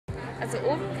Also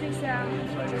oben kriege ich ja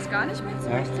das gar nicht mit so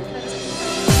richtig.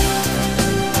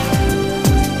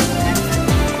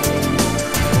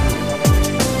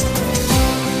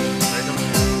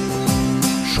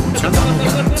 Schon zu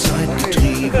langer Zeit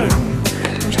getrieben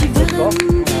durch die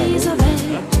Wirren dieser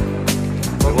Welt,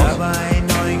 dabei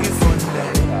neu gefunden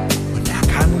und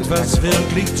erkannt, was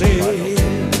wirklich zählt.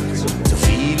 So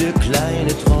viele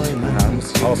kleine Träume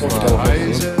auf der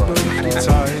Reise durch die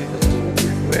Zeit,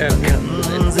 wer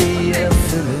kann sie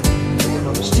erfüllen?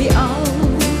 Steh auf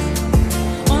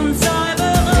und sei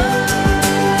bereit.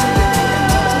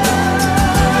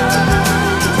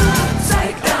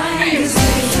 Zeig dein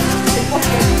Gesicht,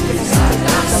 sag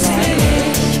das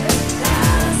nicht.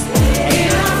 Geh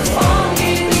nach vorn,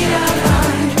 geh wieder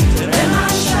rein. Wenn man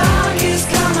stark ist,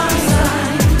 kann man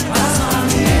sein, was man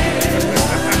will.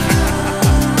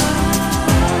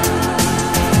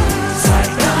 Zeig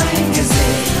dein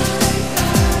Gesicht,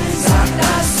 sag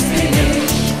das nicht.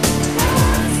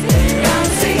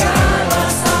 Ganz egal,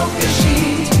 was auch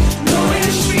geschieht, nur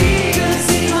im Spiegel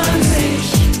sieht man sich.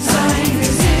 Sein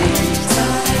Gesicht,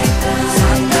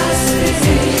 sag das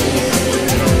Gesicht,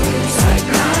 zeig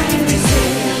dein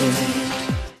Gesicht.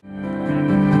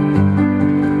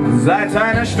 Seit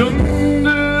einer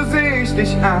Stunde seh ich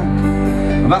dich an.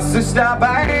 Was ist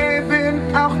dabei?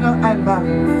 Bin auch nur ein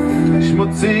Mann.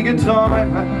 Schmutzige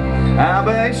Träume,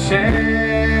 aber ich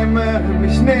schäme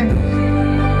mich nicht.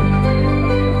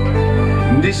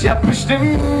 Dich hat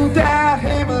bestimmt der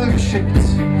Himmel geschickt.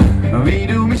 Wie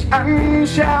du mich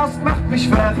anschaust, macht mich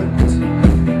verrückt.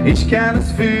 Ich kann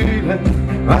es fühlen,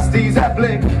 was dieser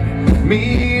Blick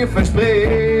mir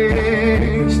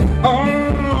verspricht. Oh,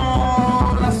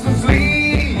 lass uns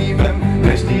lieben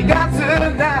durch die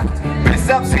ganze Nacht, bis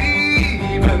auf 7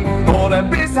 oder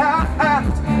bis auf 8.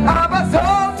 Aber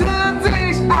sollten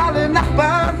sich alle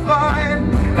Nachbarn freuen,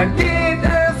 dann geht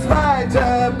es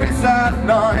weiter bis auf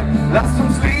 9. Lass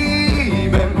uns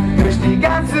lieben durch die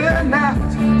ganze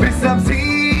Nacht, bis auf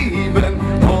 7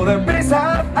 oder bis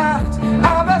auf 8.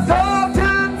 Aber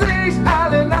sollten sich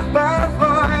alle Nachbarn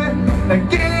freuen, dann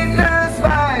geht es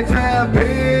weiter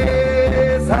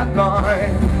bis auf 9.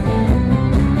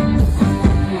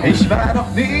 Ich war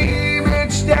noch nie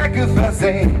mit Stärke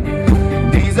versehen,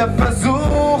 dieser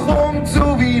Versuchung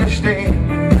zu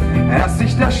widerstehen. Dass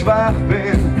ich da schwach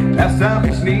bin, das hab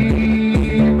ich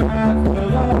niemand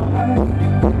verloren.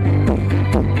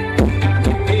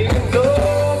 Gegen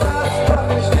sowas mach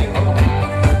ich nicht um.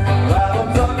 Warum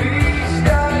soll ich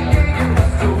dagegen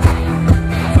was tun?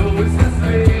 So ist das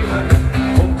Leben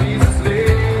und dieses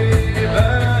Leben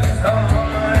ist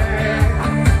heut.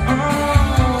 Oh,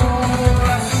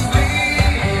 lass uns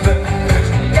lieben durch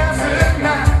die ganze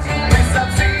Nacht, bis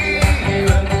auf 7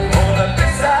 oder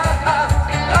bis auf 8.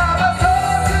 Aber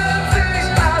sollten sich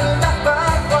alle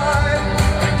Nachbarn freuen,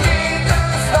 dann geht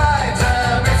es weiter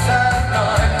bis auf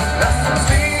 9. Lass uns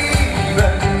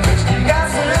lieben durch die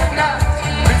ganze Nacht,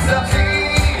 bis auf 7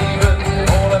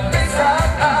 oder bis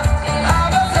auf 8.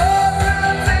 Aber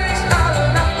sollten sich alle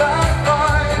Nachbarn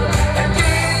freuen, dann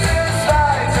geht es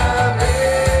weiter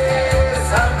bis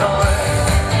auf 9.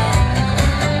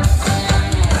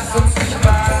 Lass uns nicht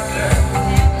warten,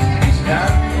 ich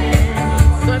kann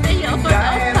Sollen wir hier auf was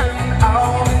aufpassen? deinen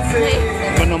Augen sehen.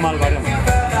 Können normal weitermachen.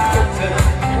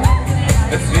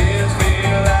 Es wird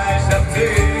vielleicht am 10.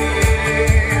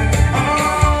 Oh,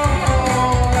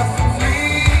 lass uns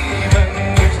lieben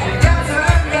durch die ganze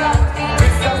Nacht,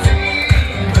 bis auf 7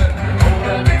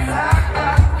 oder bis auf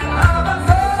 8. Aber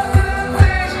sollten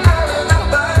sich alle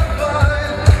Nachbarn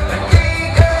freuen, dann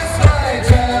geht es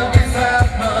weiter bis auf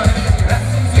 9. Lass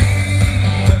uns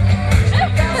lieben durch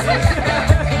die ganze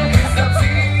Nacht, bis auf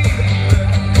 7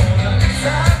 oder bis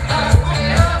auf 8.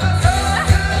 Aber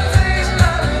sollten sich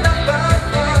alle Nachbarn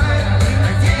freuen,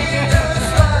 dann geht es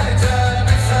weiter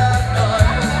bis auf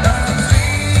 9. Lass uns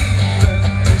lieben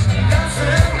durch die ganze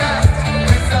Nacht,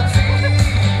 bis auf 7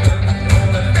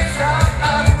 oder bis auf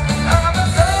 8. Aber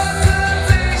sollten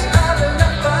sich alle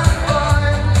Nachbarn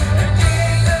freuen, dann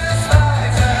geht es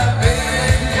weiter bis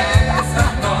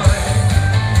auf 9.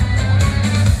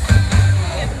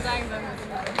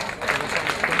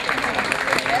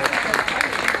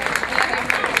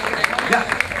 Ja,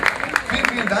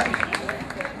 vielen Dank.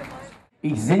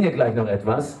 Ich singe gleich noch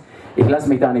etwas. Ich lasse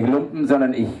mich da nicht lumpen,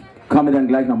 sondern ich komme dann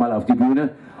gleich nochmal auf die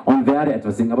Bühne und werde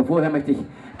etwas singen. Aber vorher möchte ich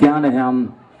gerne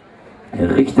Herrn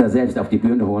Richter selbst auf die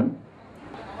Bühne holen.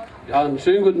 Ja, einen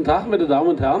schönen guten Tag, meine Damen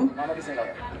und Herren.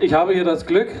 Ich habe hier das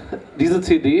Glück, diese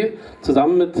CD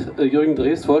zusammen mit Jürgen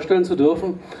Drees vorstellen zu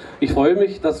dürfen. Ich freue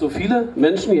mich, dass so viele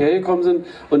Menschen hierher gekommen sind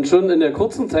und schon in der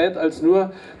kurzen Zeit, als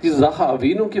nur diese Sache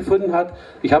Erwähnung gefunden hat,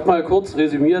 ich habe mal kurz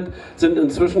resümiert, sind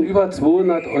inzwischen über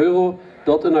 200 €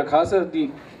 dort in der Kasse,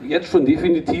 die jetzt schon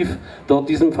definitiv dort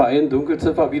diesem Verein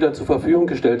Dunkelziffer wieder zur Verfügung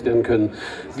gestellt werden können.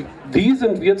 Wie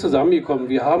sind wir zusammengekommen?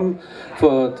 Wir haben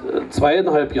vor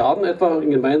 2,5 Jahren etwa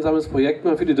ein gemeinsames Projekt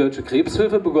mal für die Deutsche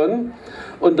Krebshilfe begonnen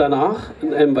und danach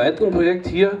in einem weiteren Projekt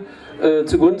hier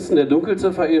zugunsten der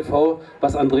Dunkelziffer e.V.,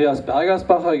 was Andreas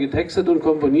Bergersbacher getextet und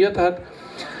komponiert hat.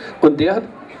 Und der hat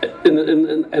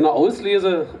in einer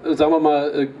Auslese, sagen wir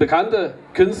mal, bekannte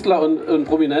Künstler und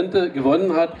Prominente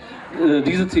gewonnen hat,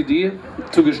 diese CD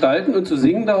zu gestalten und zu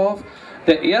singen darauf.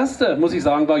 Der erste, muss ich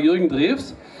sagen, war Jürgen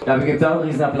Drees. Dafür gibt es auch einen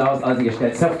riesen Applaus. Also ihr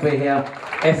stellt Software her.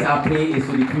 SAP ist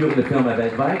so die führende Firma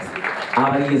weltweit.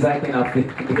 Aber ihr seid denen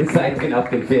auf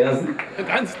den Fersen.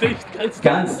 Ganz dicht,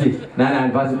 ganz dicht.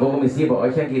 Nein, worum es hier bei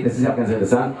euch geht, das ist ja auch ganz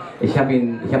interessant. Ich hab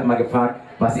mal gefragt,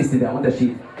 was ist denn der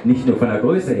Unterschied, nicht nur von der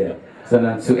Größe her,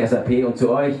 sondern zu SAP und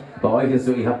zu euch. Bei euch ist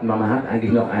so, man hat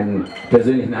eigentlich noch einen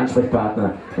persönlichen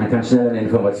Ansprechpartner, man kann schneller eine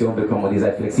Information bekommen und ihr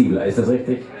seid flexibler. Ist das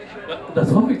richtig?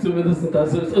 Das hoffe ich zumindest,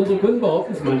 das ist unsere Kunden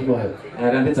behaupten es manchmal. Ja,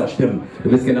 dann wird es auch stimmen. Du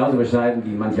bist genauso bescheiden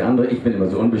wie manche andere. Ich bin immer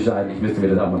so unbescheiden. Ich müsste mir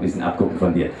das auch mal ein bisschen abgucken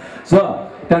von dir. So,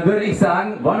 dann würde ich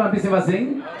sagen, wollen wir ein bisschen was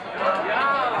singen?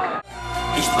 Ja!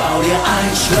 Ich bau dir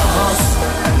ein Schloss,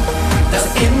 das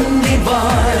in den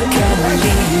Wolken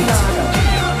liegt.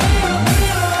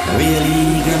 Wir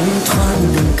liegen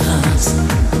träumend im Gras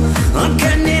und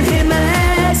können den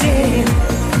Himmel sehen.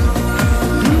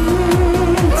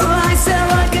 Weiße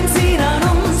Wolken ziehen an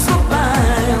uns vorbei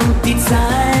und die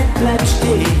Zeit bleibt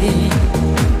stehen.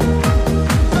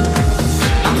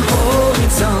 Am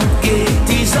Horizont geht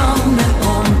die Sonne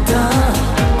unter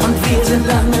und wir sind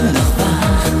lange noch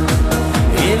wach.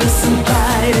 Wir wissen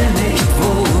beide nicht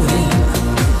wohin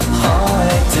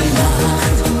heute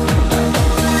Nacht.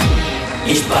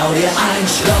 Ich bau dir ein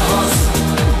Schloss,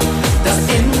 das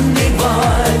in den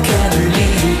Wolken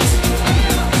liegt.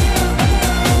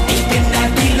 Ich bin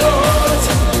ein Pilot,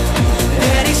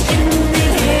 der dich in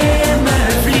den Himmel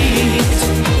fliegt.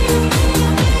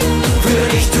 Für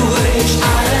dich tue ich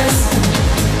alles,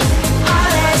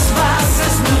 was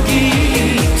es nur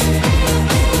gibt.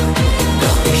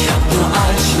 Doch ich hab nur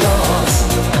ein Schloss,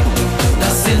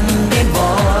 das in den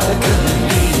Wolken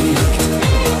liegt.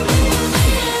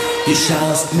 Du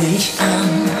schaust mich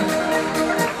an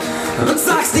und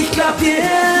sagst, ich glaub dir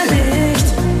nicht.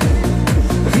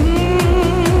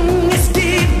 Es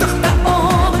gibt doch da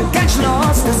oben kein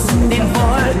Schloss, das in den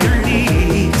Wolken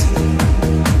liegt.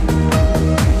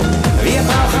 Wir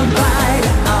brauchen beide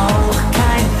auch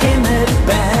kein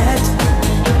Himmelbett,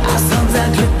 das unser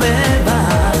Glück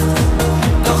bewacht.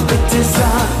 Doch bitte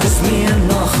sag es mir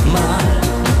nochmal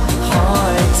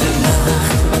heute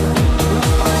Nacht.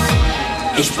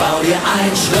 Ich bau dir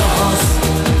ein Schloss,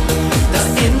 das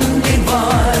in den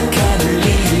Wolken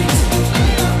liegt.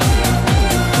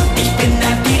 Ich bin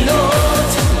ein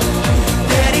Pilot,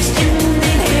 der dich in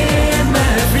den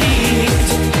Himmel fliegt.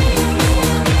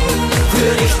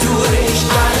 Für dich tue ich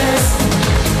alles,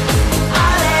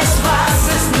 was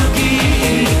es nur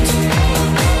gibt.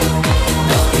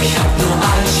 Doch ich hab nur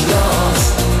ein Schloss,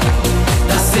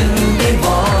 das in den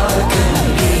Wolken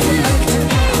liegt.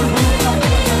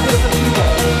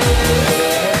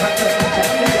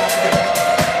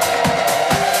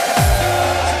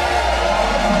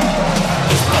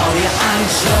 Ich bau dir ein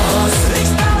Schloss,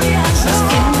 das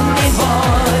in den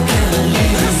Wolken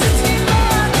liegt.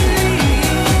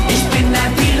 Ich bin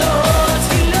ein Pilot,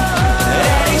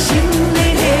 der dich in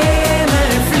den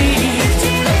Himmel fliegt.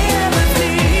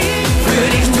 Für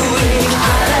dich tue ich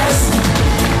alles,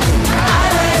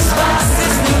 was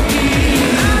es nur gibt.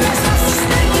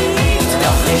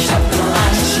 Doch ich hab nur ein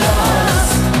Schloss,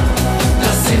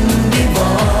 das in den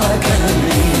Wolken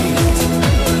liegt.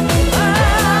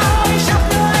 Ich hab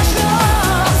nur ein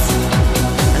Schloss,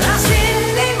 das in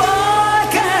den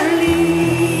Wolken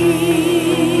liegt.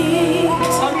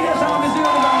 Und wieder schauen wir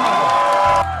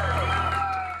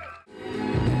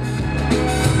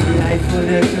Life full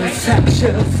of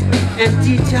sections,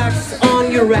 empty tax on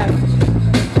your rep.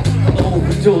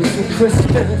 Overdose for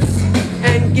Christmas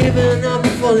and giving up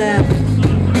for left.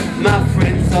 My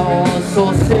friends are all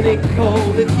so cynical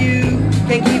if you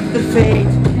can keep the faith.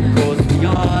 Cause we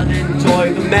all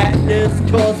enjoy the madness,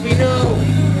 cause we know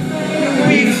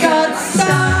we've got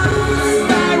stars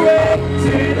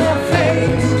directed our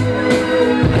fate.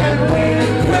 And we're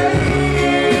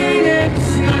praying it's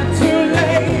not too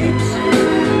late,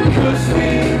 cause we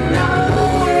know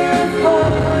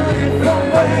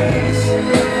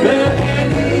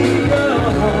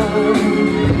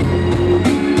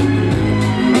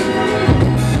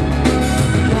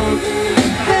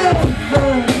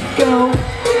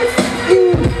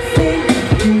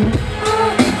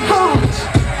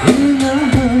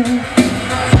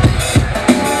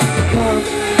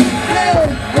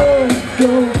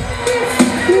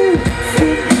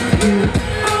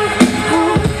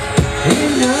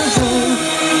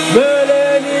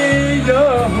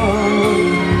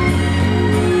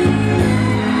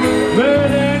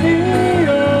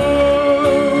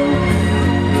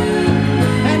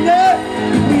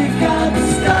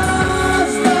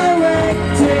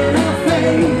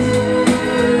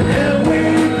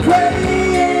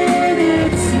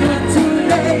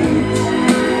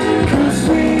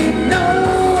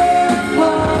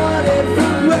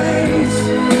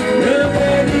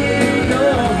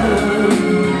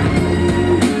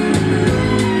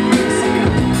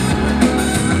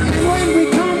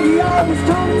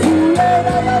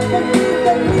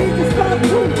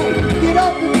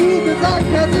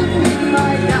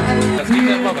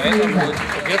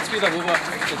wieder, wo wir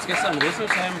jetzt gestern in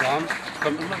Rüsselsheim waren,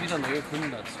 kommen immer wieder neue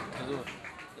Kunden dazu. Also,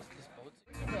 das baut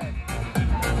sich.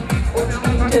 Und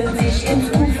hielten sich ins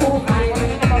UFO rein.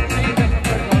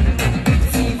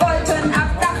 Sie wollten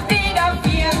ab nach Vega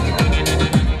 4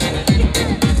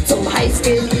 zum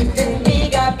heißgeliebten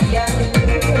Megabier.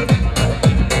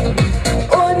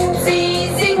 Und sie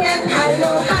singen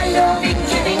Hallo, hallo,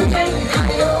 Winke, Winke,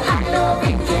 Hallo, hallo,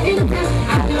 Winke, Winke,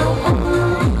 Hallo,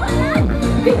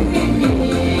 Winke, Winke.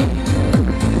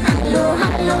 Hallo,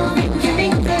 hallo, Winke,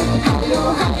 Winke, Hallo,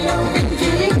 hallo, Winke,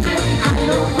 Winke,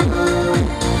 Hallo,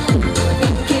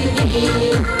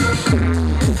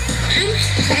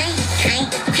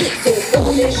 so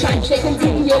ohne Schein stecken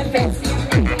sie hier fest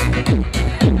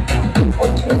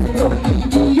und müssen so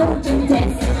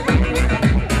Idiotentest.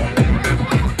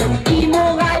 Die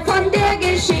Moral von der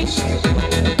Geschichte: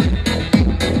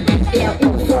 der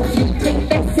UFO-Flieg trinkt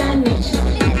besser nicht.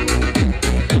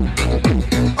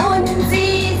 Und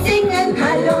sie singen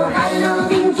Hallo, hallo,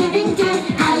 Winke, Winke,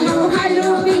 Hallo, hallo,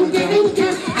 Winke, Winke,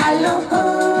 Hallo,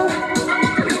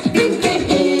 Winke,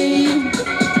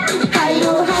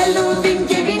 Hallo, hallo,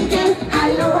 Winke, Winke,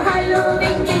 Hallo, hallo,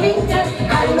 Winke, Winke,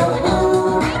 Hallo,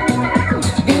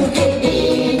 Winke,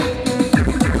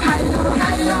 Hallo,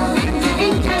 hallo, Winke,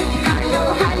 Winke, Hallo,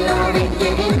 hallo, Winke,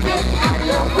 Winke,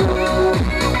 Hallo,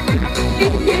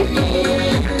 Winke,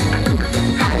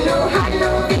 Hallo,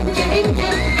 hallo, Winke, Winke,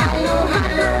 Hallo,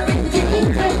 hallo, Winke,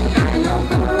 Winke,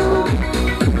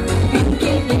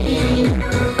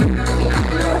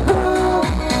 Hallo,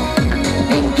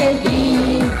 Winke,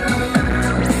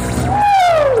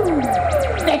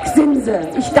 Weg sind sie.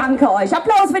 Ich danke euch.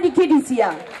 Applaus für die Kiddies hier.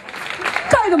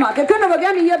 Toll gemacht. Wir können aber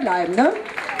gerne hier bleiben, ne?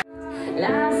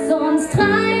 Lass uns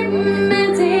treiben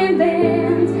mit dem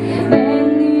Wind,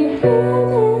 wenn die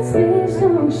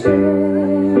Himmelsrichtung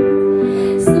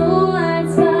stimmt. So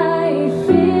als war ich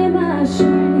immer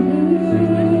schon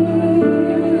hier.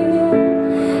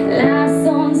 Lass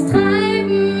uns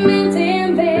treiben mit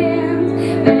dem Wind,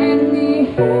 wenn die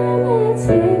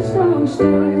Himmelsrichtung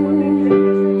stimmt.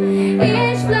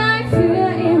 Ich bleib für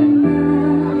immer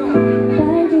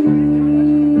bei dir.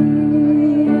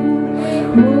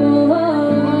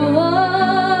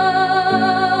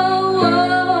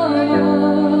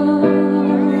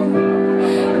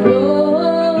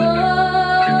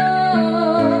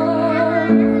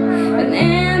 Bin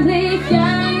endlich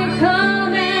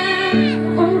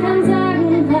angekommen und kann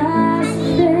sagen, was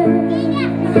ich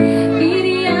will. Wie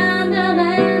die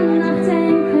anderen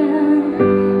nachdenken,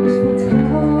 ich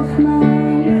vertraue auf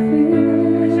mein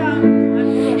Gefühl.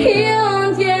 Hier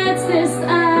und jetzt ist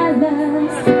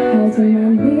alles, halte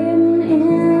mein Leben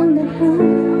in der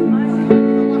Hand.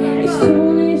 Ich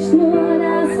tue nicht nur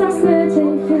das, was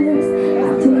nötig ist,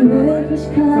 hab die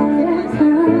Möglichkeit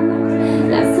erkannt.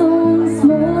 Lass uns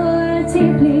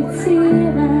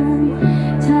multiplizieren,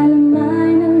 teile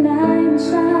meine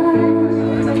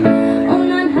Leidenschaft. Und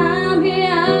dann haben wir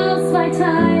aus 2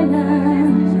 Teilen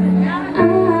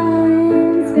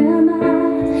eins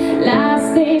gemacht.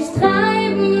 Lass dich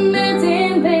treiben mit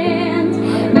dem Wind,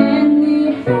 wenn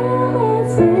die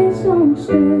Himmelsrichtung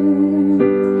stimmt.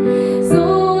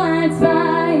 So als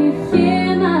war ich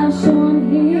immer schon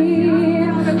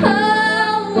hier.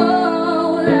 Oh,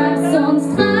 oh, lass uns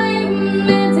treiben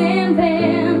mit dem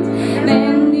Wind,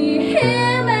 wenn die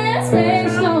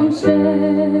Himmelsrichtung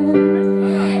stimmt.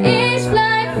 Ich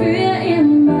bleib für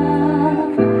immer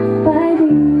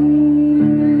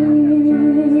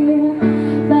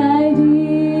bei dir.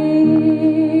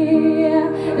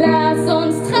 Lass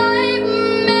uns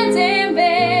treiben mit dem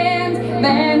Wind,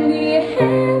 wenn die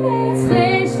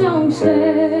Himmelsrichtung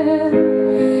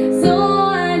stimmt. So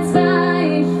als war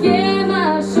ich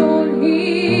immer schon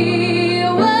hier.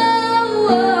 Oh,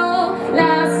 oh,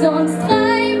 lass uns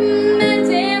treiben mit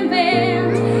dem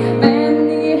Wind, wenn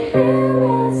die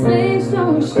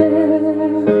Himmelsrichtung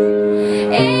stimmt.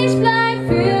 Ich bleib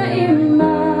für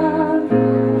immer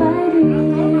bei dir.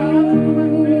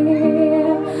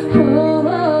 Oh, oh,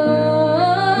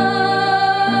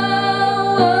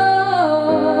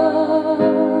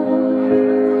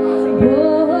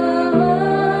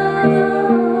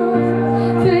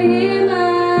 für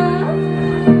immer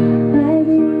bei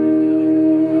dir.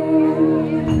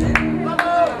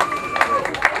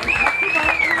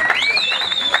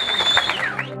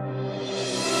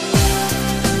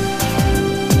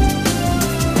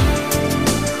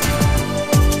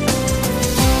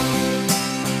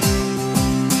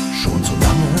 Schon so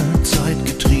lange Zeit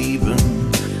getrieben,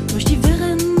 Durch die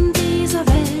Wirren dieser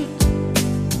Welt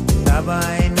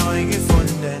dabei neu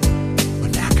gefunden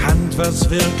und erkannt, was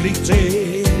wirklich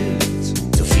zählt.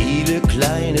 So viele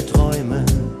kleine Träume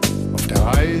auf der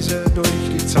Reise Reise durch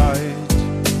die Zeit,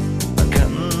 man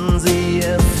kann sie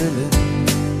erfüllen.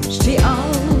 Steh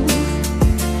auf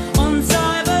und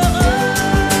sei bereit.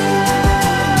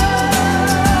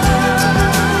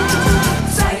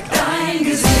 Zeig dein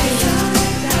Gesicht,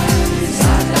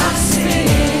 sag, das bin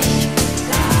ich.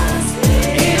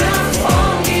 Geh nach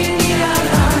vorn, geh nie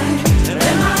allein.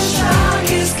 Wenn man stark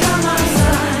ist, kann man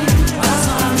sein, was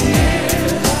man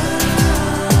will.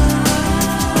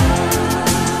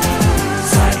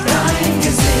 Zeig dein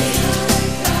Gesicht,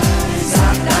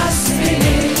 sag, das bin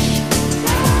ich.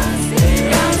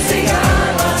 Ganz egal,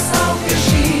 was auch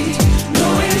geschieht,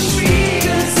 nur im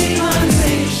Spiegel sieht man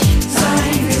sich.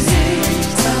 Sein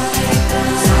Gesicht,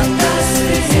 sag, das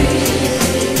bin ich.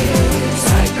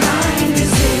 Zeig dein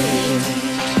Gesicht.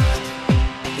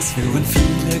 Es führen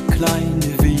viele kleine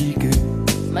Wege,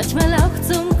 Manchmal auch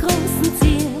zum großen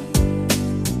Ziel.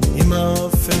 Immer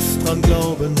fest dran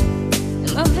glauben,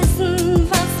 Immer wissen,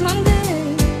 was man will.